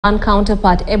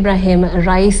Counterpart Ibrahim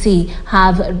Raisi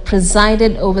have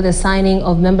presided over the signing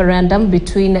of memorandum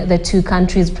between the two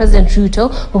countries. President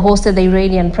Ruto, who hosted the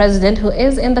Iranian president, who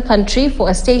is in the country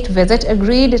for a state visit,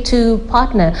 agreed to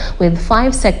partner with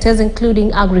 5 sectors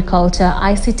including agriculture,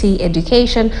 ICT,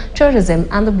 education, tourism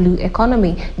and the blue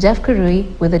economy. Jeff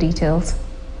Kurui with the details.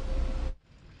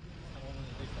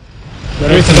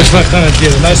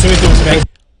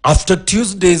 After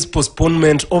Tuesday's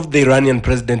postponement of the Iranian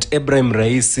President Ibrahim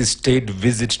Raisi's state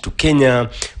visit to Kenya,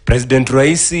 President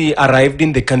Raisi arrived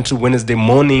in the country Wednesday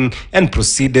morning and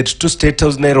proceeded to State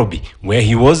House, Nairobi, where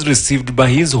he was received by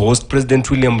his host, President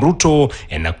William Ruto,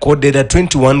 and accorded a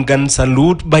 21-gun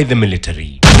salute by the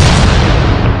military.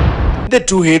 The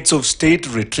two heads of state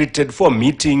retreated for a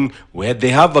meeting where they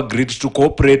have agreed to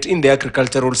cooperate in the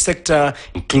agricultural sector,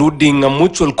 including a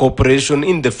mutual cooperation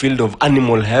in the field of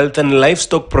animal health and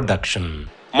livestock production.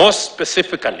 Most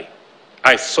specifically,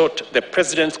 I sought the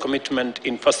President's commitment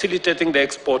in facilitating the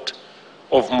export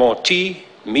of more tea,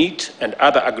 meat, and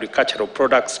other agricultural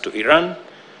products to Iran,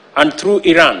 and through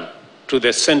Iran to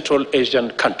the Central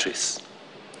Asian countries.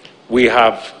 We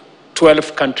have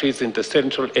 12 countries in the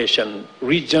Central Asian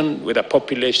region with a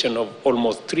population of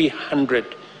almost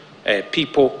 300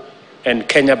 people, and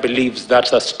Kenya believes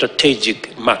that's a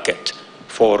strategic market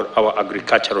for our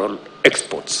agricultural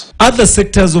exports. Other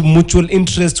sectors of mutual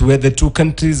interest where the two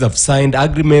countries have signed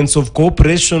agreements of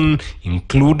cooperation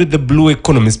include the blue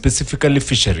economy, specifically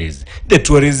fisheries, the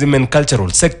tourism and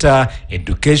cultural sector,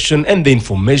 education, and the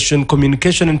information,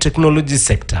 communication and technology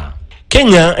sector.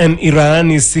 Kenya and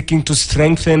Iran is seeking to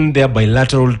strengthen their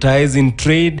bilateral ties in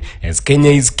trade as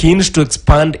Kenya is keen to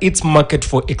expand its market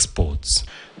for exports.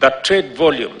 The trade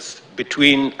volumes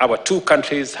between our two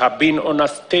countries have been on a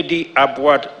steady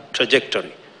upward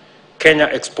trajectory. Kenya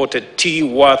exported tea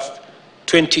worth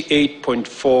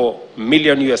 $28.4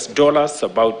 million,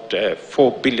 about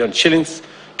 4 billion shillings,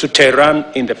 to Tehran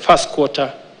in the first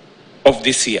quarter of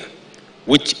this year,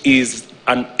 which is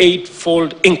an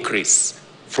 8-fold increase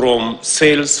from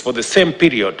sales for the same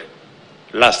period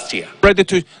last year. Ready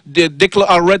to declare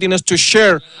our readiness to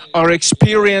share our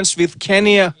experience with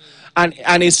Kenya and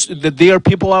it's the dear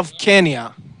people of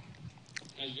Kenya.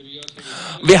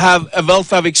 We have a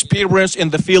wealth of experience in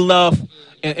the field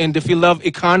of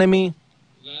economy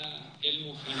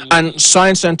and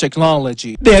science and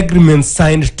technology. The agreement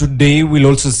signed today will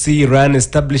also see Iran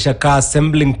establish a car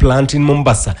assembling plant in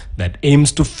Mombasa that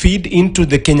aims to feed into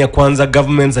the Kenya Kwanza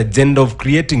government's agenda of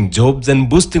creating jobs and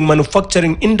boosting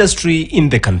manufacturing industry in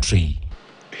the country.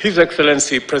 His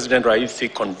Excellency President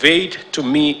Raisi conveyed to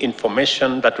me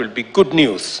information that will be good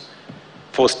news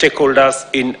for stakeholders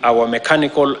in our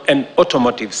mechanical and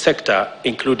automotive sector,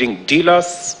 including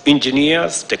dealers,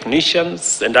 engineers,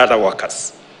 technicians, and other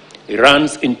workers.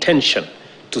 Iran's intention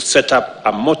to set up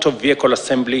a motor vehicle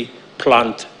assembly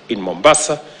plant in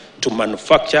Mombasa to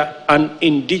manufacture an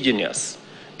indigenous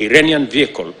Iranian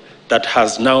vehicle that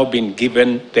has now been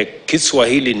given the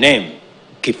Kiswahili name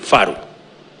Kifaru,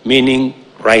 meaning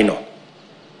rhino.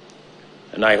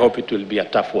 And I hope it will be a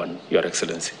tough one, Your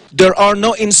Excellency. There are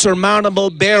no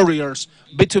insurmountable barriers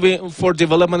for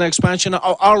development and expansion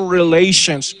of our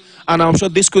relations, and I'm sure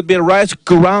this could be a right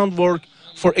groundwork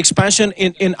for expansion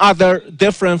in other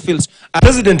different fields.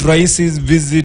 President Raisi's visit